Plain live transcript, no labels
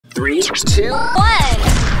3, 2,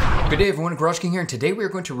 1. Good day everyone, GarageKing here, and today we are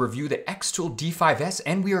going to review the Xtool D5S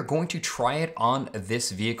and we are going to try it on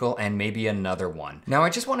this vehicle and maybe another one. Now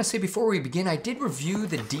I just want to say before we begin, I did review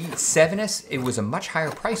the D7S. It was a much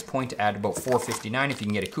higher price point at about $459 if you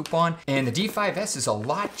can get a coupon. And the D5S is a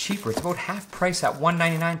lot cheaper. It's about half price at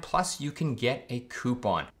 $199 plus you can get a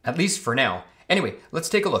coupon, at least for now. Anyway, let's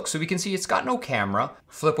take a look. So we can see it's got no camera.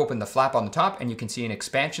 Flip open the flap on the top and you can see an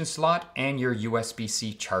expansion slot and your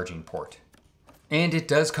USB-C charging port. And it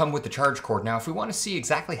does come with the charge cord. Now, if we want to see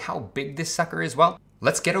exactly how big this sucker is, well,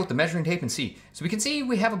 let's get out the measuring tape and see. So we can see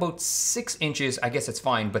we have about 6 inches, I guess it's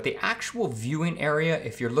fine, but the actual viewing area,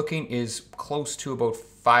 if you're looking, is close to about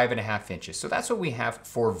 5.5 inches. So that's what we have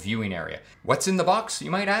for viewing area. What's in the box,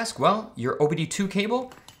 you might ask? Well, your OBD2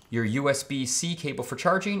 cable, your USB-C cable for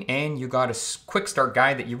charging, and you got a quick start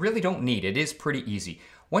guide that you really don't need. It is pretty easy.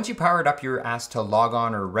 Once you power it up, you're asked to log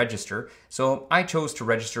on or register. So I chose to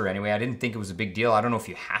register anyway. I didn't think it was a big deal. I don't know if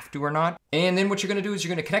you have to or not. And then what you're gonna do is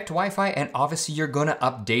you're gonna connect to Wi-Fi, and obviously you're gonna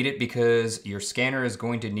update it because your scanner is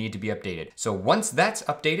going to need to be updated. So once that's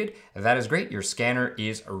updated, that is great. Your scanner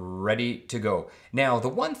is ready to go. Now, the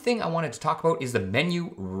one thing I wanted to talk about is the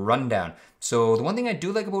menu rundown. So the one thing I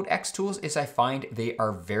do like about Xtools is I find they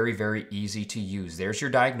are very, very easy to use. There's your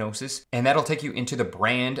diagnosis, and that'll take you into the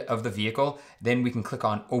brand of the vehicle. Then we can click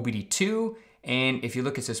on OBD2, and if you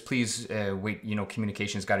look, it says, please wait,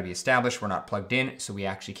 communication's gotta be established. We're not plugged in, so we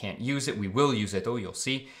actually can't use it. We will use it though, you'll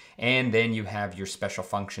see. And then you have your special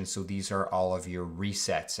functions. So these are all of your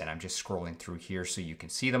resets, and I'm just scrolling through here so you can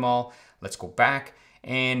see them all. Let's go back.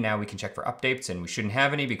 And now we can check for updates, and we shouldn't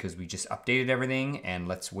have any because we just updated everything. And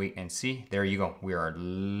let's wait and see. There you go. We are our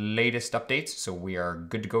latest updates, so we are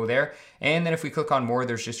good to go there. And then if we click on more,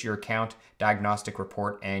 there's just your account, diagnostic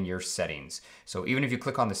report, and your settings. So even if you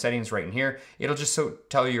click on the settings right in here, it'll just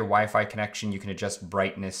tell you your Wi-Fi connection. You can adjust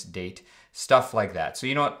brightness, date, stuff like that. So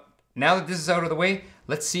you know what? Now that this is out of the way,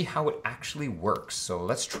 let's see how it actually works. So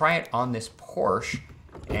let's try it on this Porsche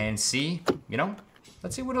and see,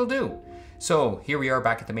 let's see what it'll do. So here we are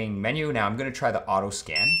back at the main menu. Now I'm gonna try the auto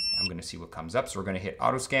scan. I'm gonna see what comes up. So we're gonna hit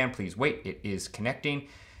auto scan, please wait, it is connecting.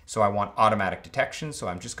 So I want automatic detection. So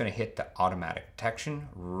I'm just gonna hit the automatic detection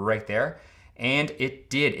right there. And it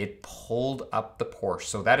did, it pulled up the Porsche.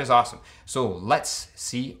 So that is awesome. So let's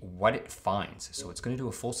see what it finds. So it's gonna do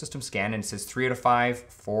a full system scan, and it says 3 out of 5,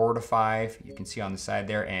 4 out of 5. You can see on the side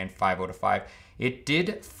there, and 5 out of 5. It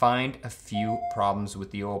did find a few problems with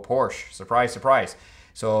the old Porsche. Surprise, surprise.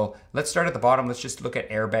 So let's start at the bottom. Let's just look at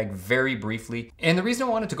airbag very briefly. And the reason I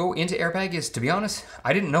wanted to go into airbag is, to be honest,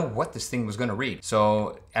 I didn't know what this thing was gonna read. So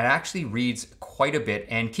it actually reads quite a bit,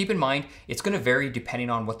 and keep in mind, it's gonna vary depending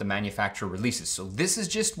on what the manufacturer releases. So this is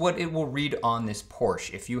just what it will read on this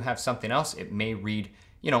Porsche. If you have something else, it may read,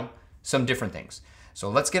 some different things. So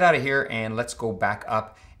let's get out of here and let's go back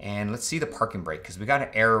up and let's see the parking brake, because we got an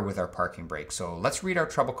error with our parking brake. So let's read our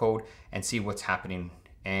trouble code and see what's happening.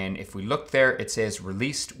 And if we look there, it says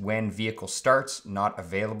released when vehicle starts, not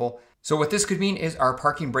available. So what this could mean is our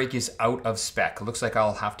parking brake is out of spec. It looks like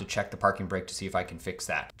I'll have to check the parking brake to see if I can fix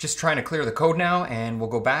that. Just trying to clear the code now, and we'll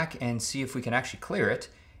go back and see if we can actually clear it.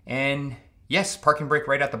 And yes, parking brake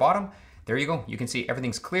right at the bottom. There you go. You can see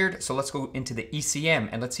everything's cleared. So let's go into the ECM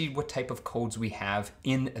and let's see what type of codes we have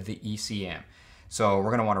in the ECM. So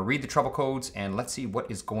we're gonna wanna read the trouble codes and let's see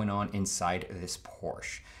what is going on inside this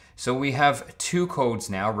Porsche. So we have 2 codes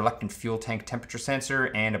now, reluctant fuel tank temperature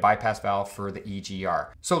sensor and a bypass valve for the EGR.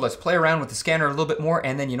 So let's play around with the scanner a little bit more,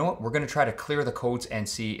 and then you know what? We're gonna try to clear the codes and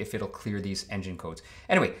see if it'll clear these engine codes.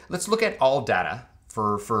 Anyway, let's look at all data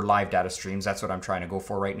for live data streams. That's what I'm trying to go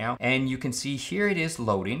for right now. And you can see here it is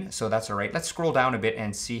loading, so that's all right. Let's scroll down a bit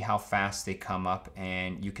and see how fast they come up,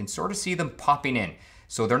 and you can sort of see them popping in.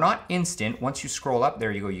 So they're not instant. Once you scroll up,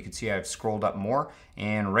 there you go. You can see I've scrolled up more,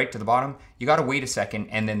 and right to the bottom, you gotta wait a second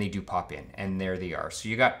and then they do pop in, and there they are. So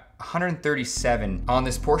you got 137 on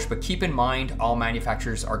this Porsche, but keep in mind, all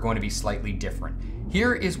manufacturers are going to be slightly different.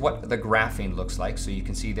 Here is what the graphing looks like. So you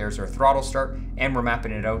can see there's our throttle start, and we're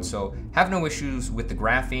mapping it out. So have no issues with the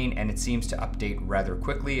graphing, and it seems to update rather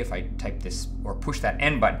quickly. If I type this or push that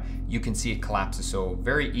N button, you can see it collapses. So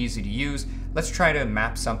very easy to use. Let's try to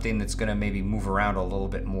map something that's gonna maybe move around a little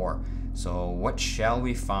bit more. So what shall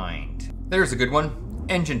we find? There's a good one.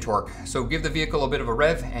 Engine torque. So give the vehicle a bit of a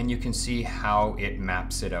rev and you can see how it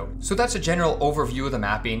maps it out. So that's a general overview of the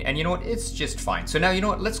mapping, and you know what, it's just fine. So now you know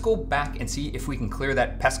what, let's go back and see if we can clear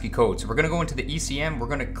that pesky code. So we're gonna go into the ECM, we're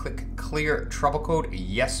gonna click clear trouble code.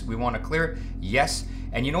 Yes, we wanna clear it, yes.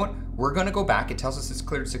 And you know what, we're gonna go back, it tells us it's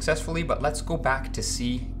cleared successfully, but let's go back to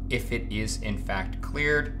see if it is in fact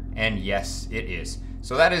cleared, and yes, it is.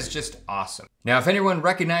 So that is just awesome. Now, if anyone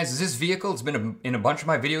recognizes this vehicle, it's been in a bunch of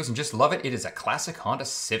my videos and just love it. It is a classic Honda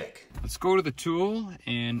Civic. Let's go to the tool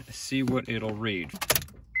and see what it'll read.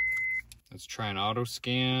 Let's try an auto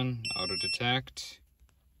scan, auto detect.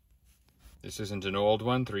 This isn't an old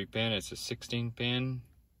one, 3-pin, it's a 16-pin.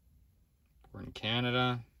 We're in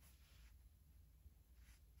Canada.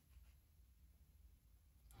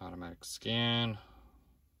 Automatic scan.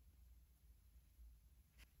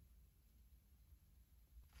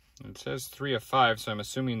 It says 3 of 5, so I'm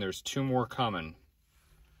assuming there's 2 more coming.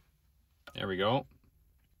 There we go.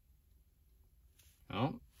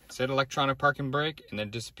 Oh, it said electronic parking brake and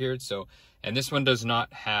then disappeared. So, and this one does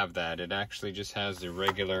not have that. It actually just has the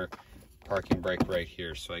regular parking brake right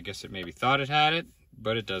here. So I guess it maybe thought it had it,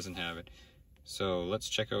 but it doesn't have it. So let's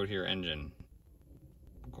check out here, engine.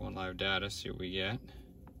 Go on live data, see what we get.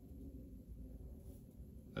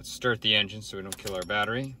 Let's start the engine so we don't kill our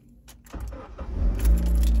battery.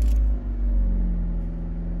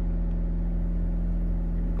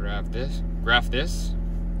 Graph this.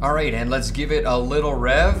 All right, and let's give it a little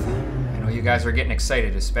rev. I know you guys are getting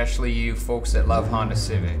excited, especially you folks that love Honda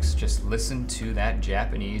Civics. Just listen to that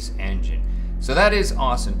Japanese engine. So that is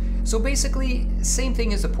awesome. So basically, same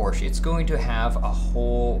thing as the Porsche. It's going to have a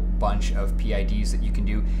whole bunch of PIDs that you can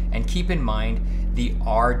do. And keep in mind, they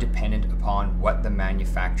are dependent upon what the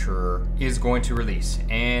manufacturer is going to release.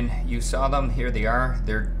 And you saw them, here they are.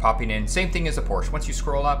 They're popping in. Same thing as the Porsche. Once you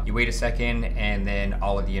scroll up, you wait a second, and then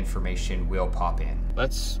all of the information will pop in.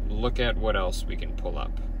 Let's look at what else we can pull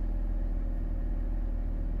up.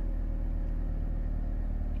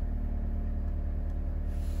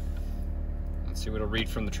 Let's see what it'll read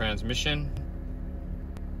from the transmission.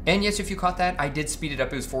 And yes, if you caught that, I did speed it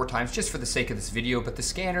up. It was 4 times just for the sake of this video, but the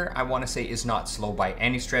scanner, I want to say, is not slow by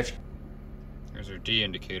any stretch. There's our D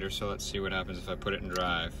indicator, so let's see what happens if I put it in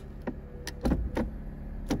drive.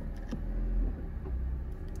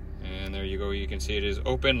 And there you go, you can see it is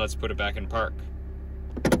open. Let's put it back in park.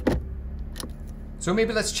 So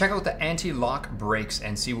maybe let's check out the anti-lock brakes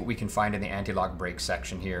and see what we can find in the anti-lock brake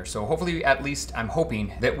section here. So hopefully, at least I'm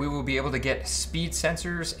hoping that we will be able to get speed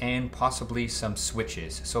sensors and possibly some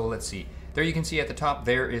switches. So let's see. There you can see at the top,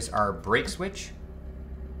 there is our brake switch.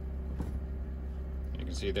 You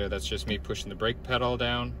can see there, that's just me pushing the brake pedal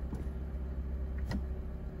down.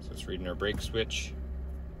 So it's reading our brake switch.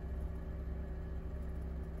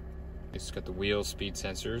 It's got the wheel speed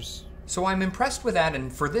sensors. So I'm impressed with that,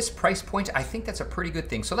 and for this price point, I think that's a pretty good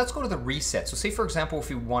thing. So let's go to the reset. So say, for example, if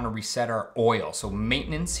we want to reset our oil. So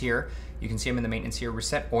maintenance here, you can see I'm in the maintenance here,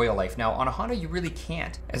 reset oil life. Now on a Honda, you really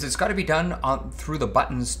can't, as it's got to be done through the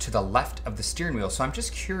buttons to the left of the steering wheel. So I'm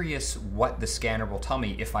just curious what the scanner will tell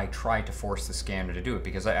me if I try to force the scanner to do it,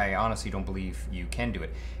 because I honestly don't believe you can do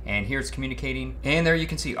it. And here it's communicating, and there you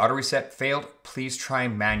can see auto reset failed. Please try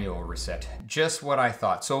manual reset. Just what I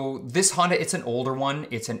thought. So this Honda, it's an older one.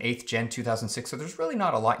 It's an 8th gen 2006, so there's really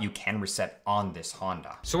not a lot you can reset on this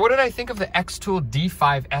Honda. So what did I think of the Xtool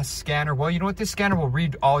D5S scanner? Well, you know what? This scanner will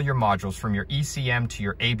read all your modules, from your ECM to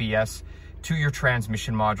your ABS to your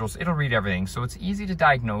transmission modules. It'll read everything, so it's easy to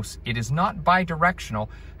diagnose. It is not bi-directional.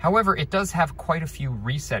 However, it does have quite a few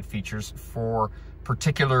reset features for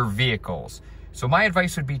particular vehicles. So my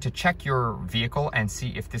advice would be to check your vehicle and see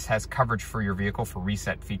if this has coverage for your vehicle for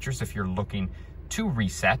reset features if you're looking to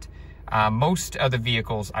reset. Most of the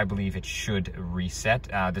vehicles, I believe it should reset.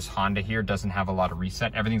 This Honda here doesn't have a lot of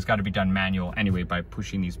reset. Everything's got to be done manual anyway by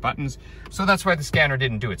pushing these buttons. So that's why the scanner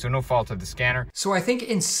didn't do it. So no fault of the scanner. So I think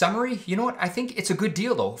in summary, you know what? I think it's a good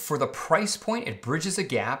deal though. For the price point, it bridges a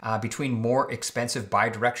gap between more expensive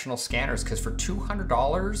bi-directional scanners, because for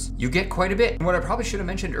 $200, you get quite a bit. And what I probably should have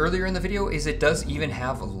mentioned earlier in the video is it does even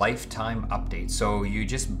have lifetime updates. So you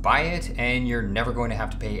just buy it and you're never going to have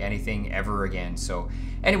to pay anything ever again. So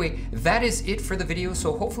anyway, that is it for the video.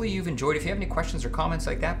 So hopefully you've enjoyed. If you have any questions or comments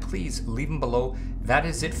like that, please leave them below. That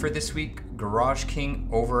is it for this week.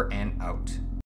 GarageKing over and out.